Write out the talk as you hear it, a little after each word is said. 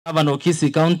Gavana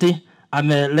Kisii County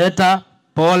ameleta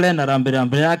pole na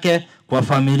rambirambi yake kwa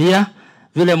familia.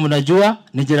 Vile mnajua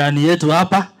ni jirani yetu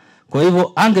hapa, kwa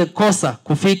hivyo angekosa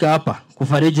kufika hapa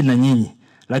kufariji na nyinyi,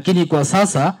 lakini kwa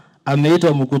sasa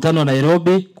ameitwa mkutano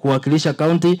Nairobi kuwakilisha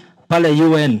county pale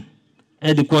UN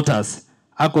headquarters.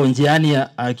 Ako njiani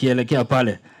akielekea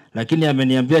pale, lakini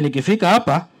ameniambia nikifika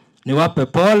hapa niwape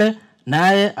pole,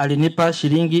 naye alinipa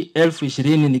shilingi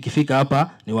 20,000 nikifika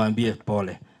hapa niwaambie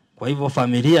pole. Kwa hivyo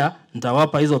familia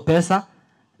nitawapa hizo pesa,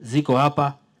 ziko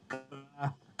hapa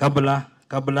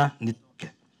kabla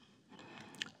nitoke.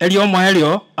 Elio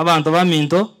mwaelio abantu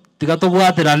baminto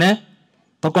tigatubwatirane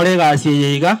tokore gasi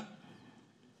yiga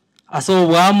aso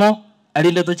bwamo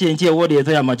alinde to chenjie ward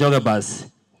yetu ya Machoge Bus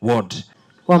ward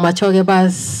wa Machoge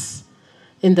Bus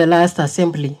in the last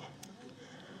assembly.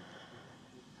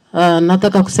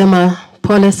 Nataka kusema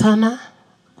pole sana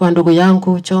kwa ndugu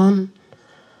yangu John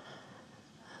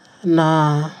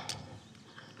na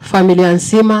familia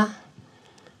nzima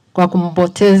kwa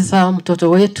kumpoteza mtoto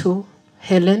wetu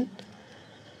Helen.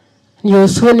 Ni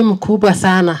huzuni mkubwa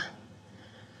sana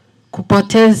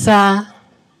kupoteza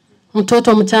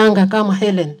mtoto mchanga kama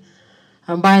Helen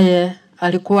ambaye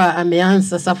alikuwa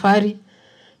ameanza safari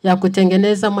ya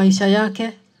kutengeneza maisha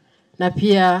yake na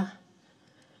pia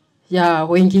ya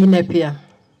wengine pia.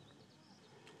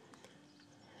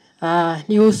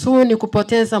 Ni huzuni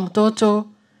kupoteza mtoto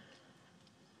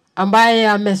ambaye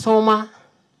amesoma,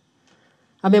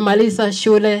 amemaliza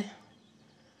shule,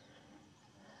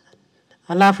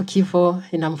 alafu kifo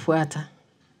inamfuata.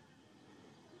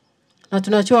 Na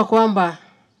tunajua kwamba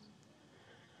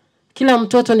kila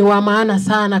mtoto ni wa maana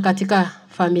sana katika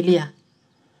familia.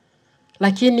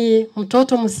 Lakini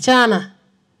mtoto msichana,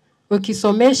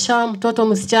 ukisomesha mtoto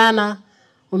msichana,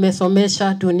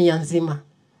 umesomesha dunia nzima.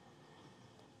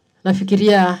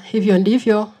 Nafikiria hivyo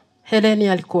ndivyo Helen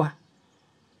alikuwa.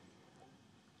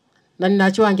 Na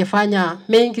ninajua angefanya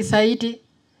mengi zaidi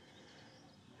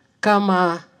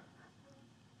kama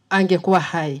angekuwa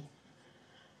hai.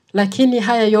 Lakini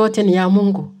haya yote ni ya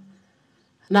Mungu.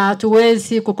 Na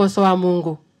hatuwezi kukosoa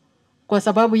Mungu. Kwa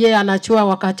sababu yeye anajua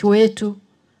wakati wetu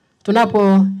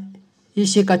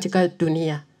tunapoishi katika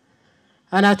dunia.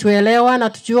 Anatuelewa,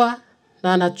 anatujua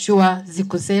na anajua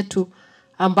siku zetu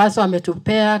ambazo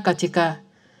ametupea katika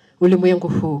ulimwengu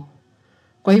huu.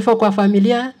 Kwa hivyo kwa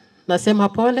familia nasema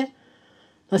pole.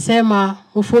 Nasema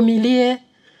uvumilie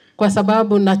kwa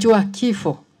sababu najua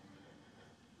kifo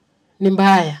ni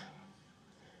mbaya.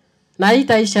 Na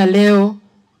haitaisha leo.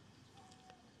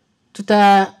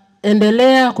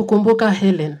 Tutaendelea kukumbuka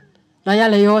Helen na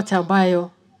yale yote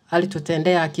ambayo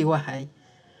alitutendea akiwa hai.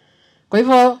 Kwa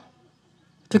hivyo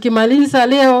tukimaliza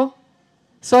leo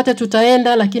sote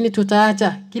tutaenda, lakini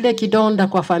tutaacha kile kidonda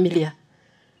kwa familia.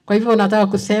 Kwa hivyo nataka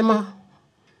kusema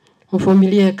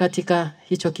mvumilie katika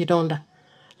hicho kidonda.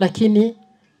 Lakini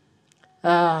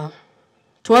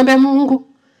tuombe Mungu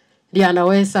ndiye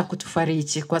anaweza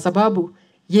kutufariji kwa sababu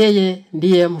yeye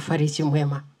ndiye mfariji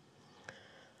mwema.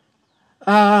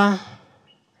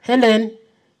 Helen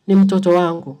ni mtoto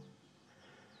wangu.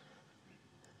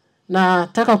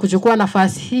 Nataka kuchukua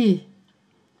nafasi hii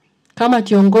kama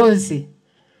kiongozi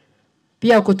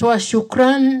pia kutoa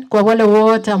shukrani kwa wale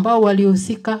wote ambao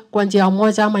walihusika kwa njia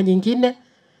moja ama nyingine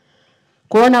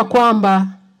kuona kwamba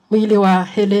mwili wa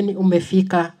Helen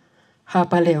umefika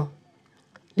hapa leo.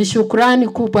 Ni shukrani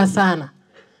kubwa sana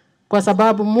kwa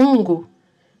sababu Mungu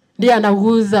ndiye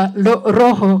anaguza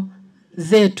roho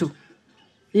zetu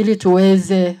ili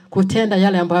tuweze kutenda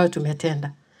yale ambayo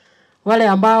tumetenda. Wale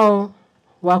ambao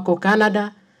wako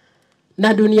Canada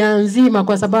na dunia nzima,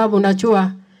 kwa sababu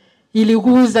najua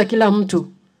iliguza kila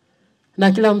mtu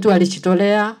na kila mtu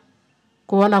alijitolea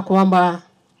kuona kwamba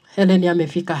Helen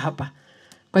amefika hapa.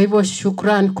 Kwa hivyo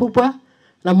shukrani kubwa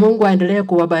na Mungu aendelee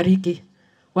kuwabariki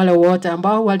wale wote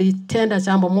ambao walitenda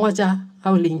jambo moja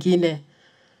au lingine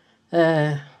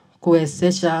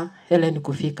kuwezesha Helen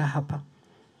kufika hapa.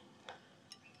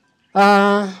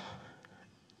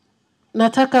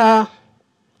 Nataka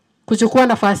kuchukua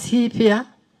nafasi hii pia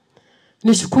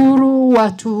nishukuru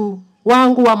watu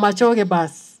wangu wa Machoge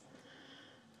Bus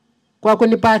kwa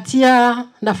kunipatia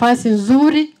nafasi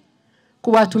nzuri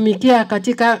kuwatumikia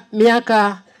katika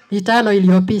miaka 5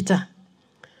 iliyopita.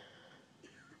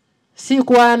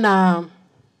 Sikuwa na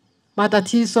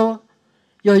matatizo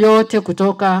yoyote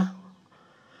kutoka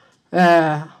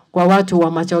kwa watu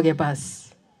wa Machoge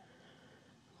Bus.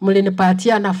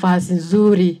 Mlinipatia nafasi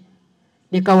nzuri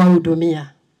nikawahudumia.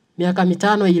 Miaka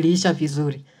 5 iliisha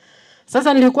vizuri.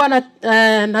 Sasa nilikuwa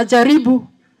najaribu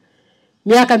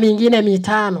miaka mingine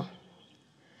 5.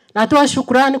 Natoa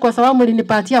shukrani kwa sababu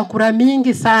mlinipatia kura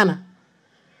mingi sana.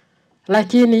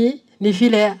 lakini ni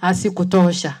vile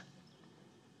asikutosha.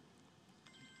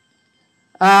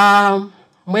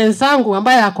 Mwenzangu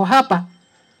ambaye ako hapa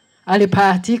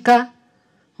alipatika,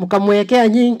 mkamwekea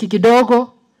nyingi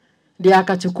kidogo, ndiye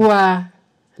akachukua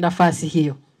nafasi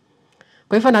hiyo.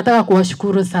 Kwa hivyo nataka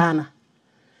kuwashukuru sana.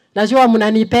 Najua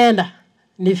mnanipenda,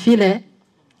 ni vile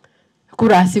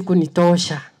kura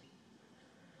sikunitosha.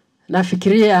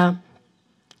 Nafikiria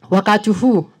wakati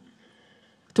huu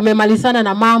tumemalizana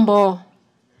na mambo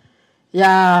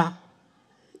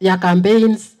ya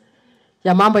campaigns,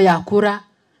 ya mambo ya kura.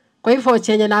 Kwa hivyo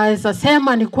chenye naweza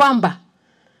sema ni kwamba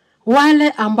wale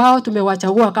ambao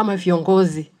tumewachagua kama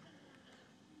viongozi,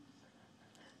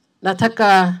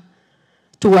 nataka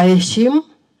tuwaheshimu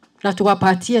na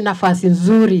tuwapatie nafasi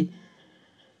nzuri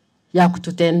ya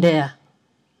kututendea.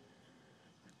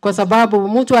 Kwa sababu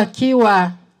mtu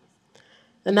akiwa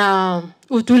na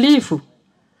utulivu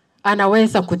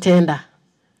anaweza kutenda.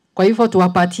 Kwa hivyo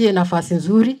tuwapatie nafasi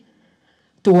nzuri,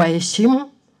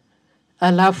 tuwaheshimu,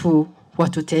 alafu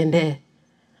watutendee.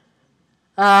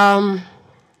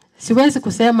 Siwezi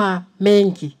kusema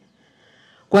mengi.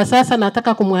 Kwa sasa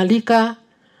nataka kumwalika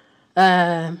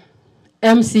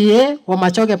MCA wa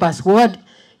Machoge Password,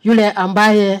 yule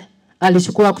ambaye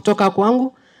alichukua kutoka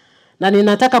kwangu, na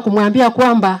ninataka kumwambia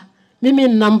kwamba mimi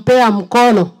ninampea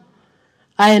mkono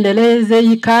aendeleze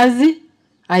hii kazi,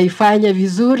 aifanye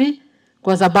vizuri,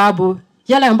 kwa sababu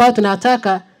yale ambayo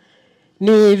tunataka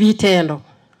ni vitendo,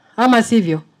 ama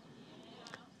sivyo?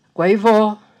 Kwa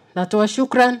hivyo natoa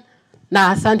shukrani na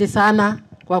asante sana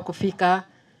kwa kufika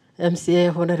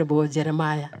MCA Honorable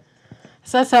Jeremiah.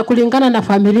 Sasa kulingana na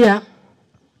familia,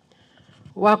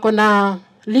 wako na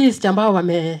list ambao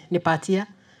wamenipatia,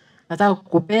 nataka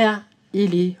kukupea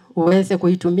ili uweze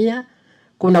kuitumia.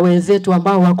 Kuna wenzetu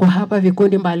ambao wako hapa,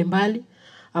 vikundi mbalimbali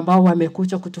ambao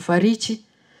wamekuja kutufariji,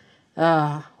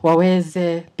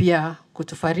 waweze pia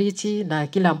kutufariji na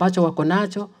kila ambacho wako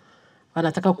nacho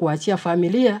wanataka kuachia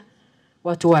familia,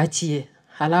 watu waachie.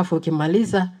 Halafu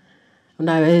ukimaliza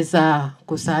unaweza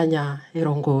kusanya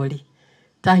irongoli.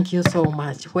 Thank you so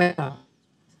much. Welcome.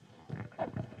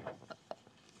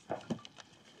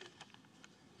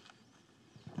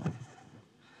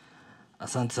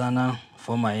 Asante sana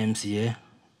former MCA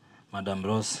Madam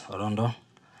Rose Orondo,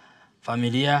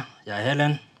 familia ya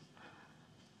Helen,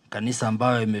 kanisa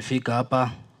ambayo imefika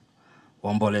hapa,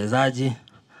 waombolezaji,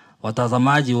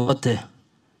 watazamaji wote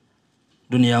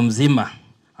dunia mzima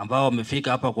ambao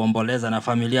wamefika hapa kuomboleza na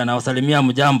familia, na wasalimia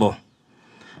mjambo.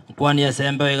 Kwani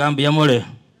yasembe ngambi ya mole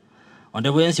onde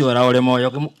wensi wala ole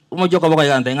moyo umojoka boka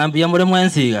igante ngambi ya mole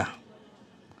mwensiga.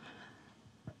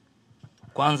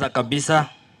 Kwanza kabisa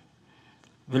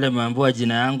vile mwambua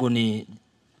jina yangu ni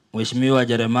Mheshimiwa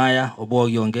Jeremiah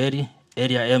Obogi Ongeri,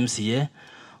 area MCA.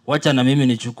 Wacha na mimi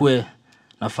nichukue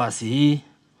nafasi hii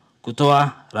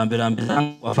kutoa rambirambi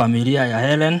zangu kwa familia ya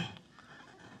Helen.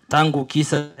 Tangu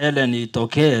kisa Helen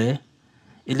itokee,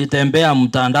 ilitembea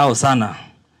mtandao sana.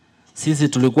 Sisi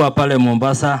tulikuwa pale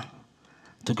Mombasa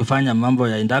tukifanya mambo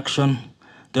ya induction,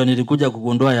 ndio nilikuja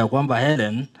kugundua ya kwamba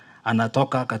Helen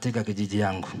anatoka katika kijiji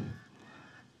yangu.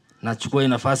 Nachukua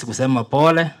nafasi kusema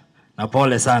pole na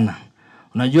pole sana.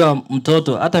 Unajua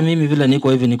mtoto, hata mimi vile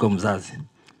niko hivi niko mzazi.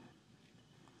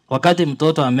 Wakati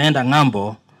mtoto ameenda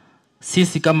ng'ambo,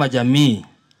 sisi kama jamii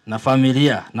na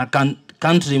familia na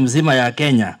country mzima ya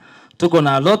Kenya, tuko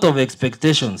na a lot of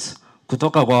expectations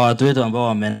kutoka kwa watu wetu ambao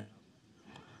wameenda.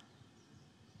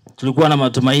 Tulikuwa na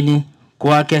matumaini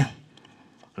kwake,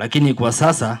 lakini kwa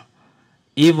sasa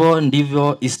hivyo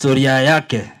ndivyo historia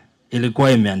yake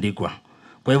ilikuwa imeandikwa.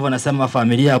 Kwa hivyo nasema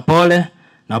familia pole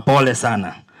na pole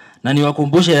sana. Na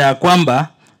niwakumbushe ya kwamba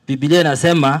Biblia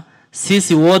inasema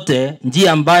sisi wote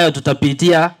njia ambayo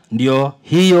tutapitia ndio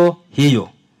hiyo hiyo.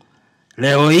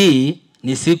 Leo hii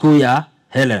ni siku ya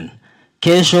Helen.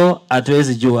 Kesho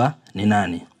hatuwezi jua ni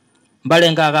nani.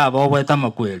 Mbale ngaga baweta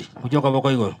makweli. Ujoka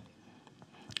bako igoro.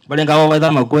 Mbale ngaga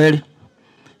baweta makweli.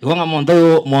 Ikonga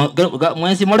mondo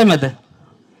mwensi molemete.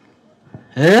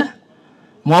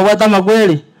 Mwaweta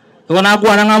makweli. Ikona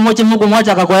kuana ngamochi Mungu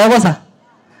mwacha akakwaya kosa.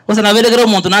 Kosa na vile kero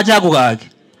muntu nacha kugaki.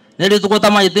 Neli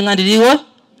tukota mayitinga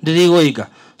ndirigo ika.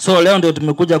 So leo ndio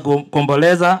tumekuja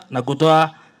kuomboleza na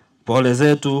kutoa pole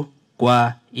zetu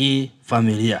kwa hii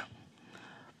familia.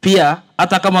 Pia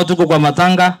hata kama tuko kwa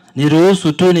matanga,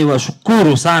 niruhusu tu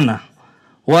niwashukuru sana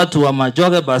watu wa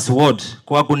Machoge Password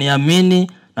kwa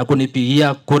kuniamini na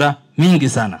kunipigia kura mingi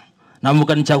sana. Na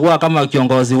mkanichagua kama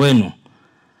kiongozi wenu.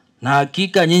 Na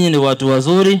hakika nyinyi ni watu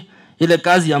wazuri. Ile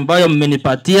kazi ambayo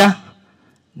mmenipatia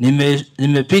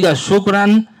nimepiga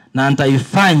shukran na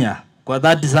nitaifanya kwa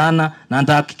dhati sana, na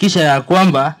nitahakikisha ya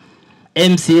kwamba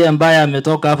MCA ambaye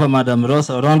ametoka hapa, Madam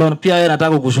Rosa Orondo, pia yeye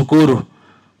nataka kukushukuru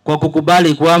kwa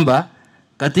kukubali kwamba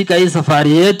katika hii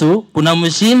safari yetu kuna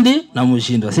mshindi na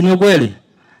mshindwa. Si ni kweli?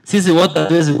 Sisi wote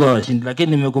hatuwezi kuwa washindi,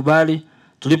 lakini nimekubali.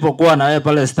 Tulipokuwa na wewe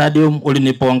pale stadium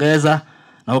ulinipongeza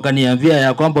na ukaniambia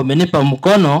ya kwamba umenipa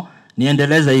mkono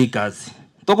niendeleze hii kazi.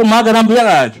 Toko magarambu ya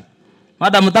gaki.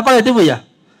 Madam takole tibu ya.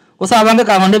 Usabange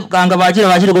kanga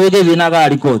bachire ko yeke bina ga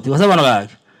rikoti. Usabana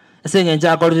gaki. Esenge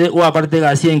nja akorite uakorite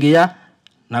gasiengia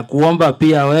na kuomba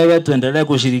pia wewe tuendelee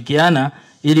kushirikiana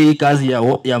ili hii kazi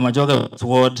ya Machoge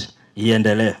Ward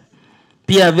iendelee.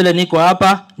 Pia vile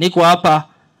niko hapa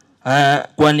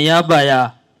kwa niaba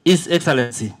ya His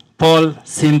Excellency Paul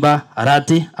Simba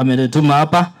Arati amenituma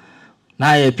hapa,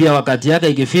 naye pia wakati yake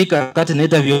ikifika, wakati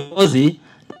naita viongozi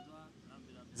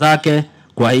zake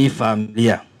kwa hii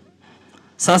familia.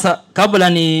 Sasa kabla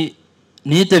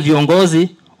niite viongozi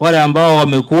wale ambao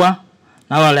wamekuwa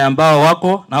na wale ambao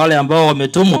wako na wale ambao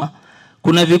wametumwa,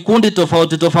 kuna vikundi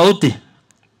tofauti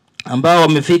ambao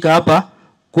wamefika hapa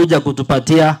kuja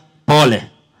kutupatia pole.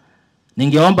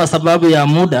 Ningeomba sababu ya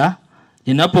muda,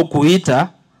 ninapokuita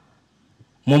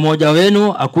mmoja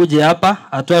wenu akuje hapa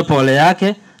atoe pole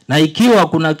yake, na ikiwa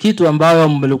kuna kitu ambayo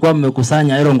mlikuwa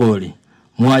mmekusanya Erongoli,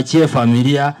 muachie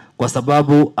familia, kwa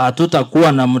sababu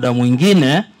hatutakuwa na muda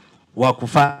mwingine wa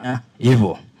kufanya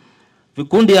hivyo.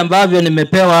 Vikundi ambavyo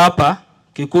nimepewa hapa,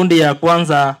 kikundi ya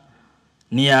kwanza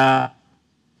ni ya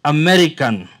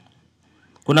American.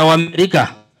 Kuna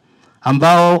Waamerika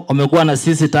ambao wamekuwa na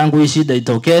sisi tangu hii shida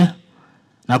itokee,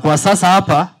 na kwa sasa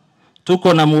hapa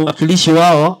tuko na mwakilishi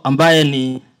wao ambaye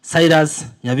ni Cyrus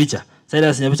Nyabicha.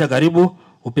 Cyrus Nyabicha, karibu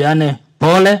upeane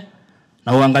pole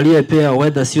na uangalie pia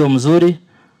weather sio mzuri,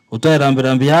 utoe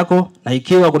rambirambi yako, na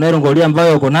ikiwa kuna Erongoli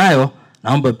ambayo uko nayo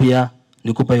naomba pia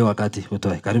nikupe hiyo wakati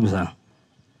utoe. Karibu sana.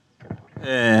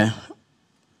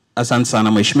 Asante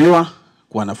sana mheshimiwa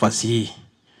kwa nafasi hii.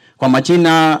 Kwa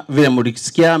majina vile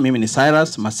mlisikia, mimi ni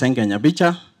Cyrus Masenge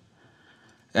Nyabicha,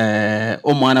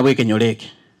 omwana weke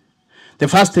Nyoreke. The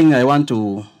first thing I want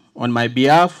to, on my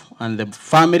behalf and the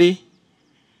family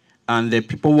and the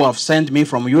people who have sent me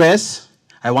from US,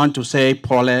 I want to say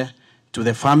pole to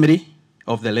the family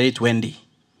of the late Wendy.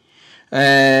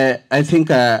 I think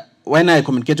when I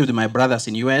communicated with my brothers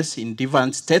in US in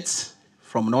different states,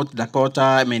 from North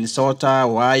Dakota, Minnesota,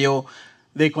 Ohio,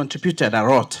 they contributed a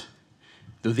lot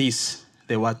to this.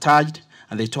 They were charged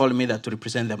and they told me that to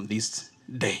represent them this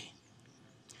day.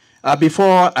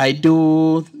 Before I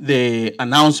do the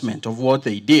announcement of what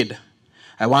they did,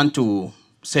 I want to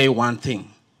say one thing.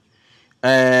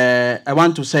 I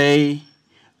want to say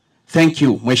thank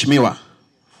you, Mheshimiwa,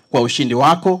 kwa ushindi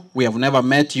wako. We have never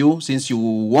met you since you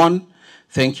won.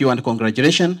 Thank you and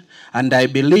congratulations. And I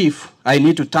believe I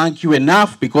need to thank you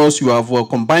enough because you have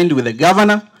combined with the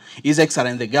governor, His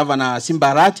Excellency the Governor Simba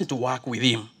Arati, to work with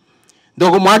him.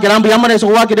 Dogo mwake lambu yamane so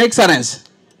work with Excellency.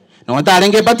 No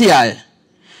watalenge patiae.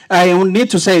 I need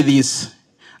to say this.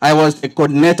 I was the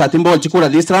coordinator at Timbo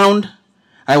Chikura this round.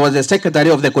 I was the secretary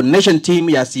of the coordination team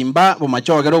ya Simba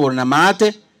Machoge na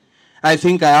Maate. I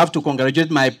think I have to congratulate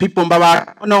my people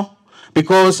mbaba no,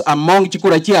 because among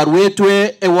Chikura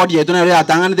Chiarwetwe a word yetu na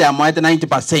atangana they are more than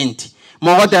 90%.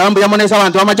 Mogote ambu yamone sa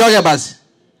wantu Machoge basi.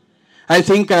 I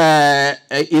think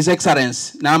His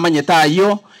Excellency na manyeta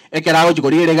hiyo ekeraho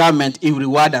chikoriere government if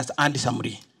reward as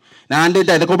anti-samuri. Na ande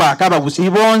da ko ba kaba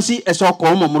busibonsi eso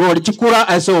ko mo murori Chikura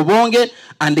eso bonge,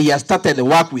 and he has started the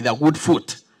work with a good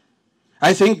foot.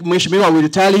 I think Mheshimiwa will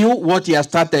tell you what he has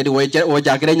started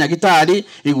Ojagrenya Gitari,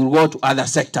 he will go to other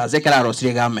sectors, Ekeraro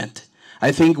City government.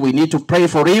 I think we need to pray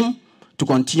for him to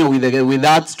continue with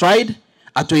that stride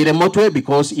at a remote way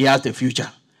because he has the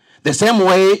future. The same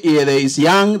way he is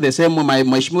young, the same way my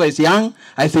Mheshimiwa is young,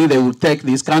 I think they will take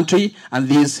this country and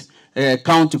this great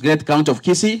county of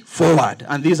Kisii forward.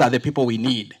 And these are the people we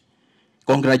need.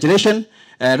 Congratulations.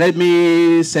 Let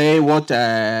me say what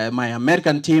my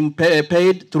American team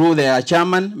paid through their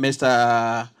chairman,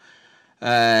 Mr.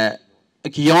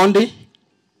 Kiondi.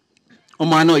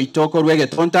 Omano itoko rwege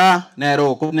tonta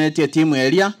nero community team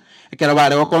area.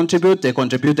 They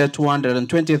contributed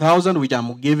 220,000, which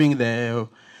I'm giving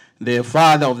the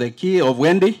father of the key of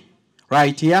Wendy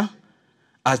right here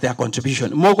as their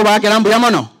contribution. Moko ba kelambu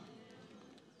yamono.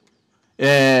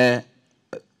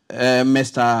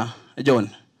 Mr. John,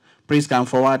 please come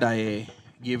forward. I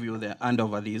give you the hand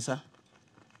over this.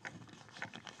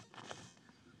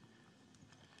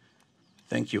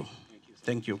 Thank you.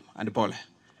 Thank you. And Paul.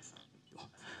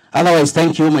 Otherwise,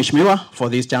 thank you, Mheshimiwa, for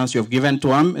this chance you have given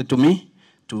to me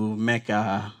to make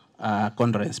a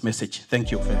condolence message.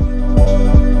 Thank you very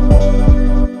much.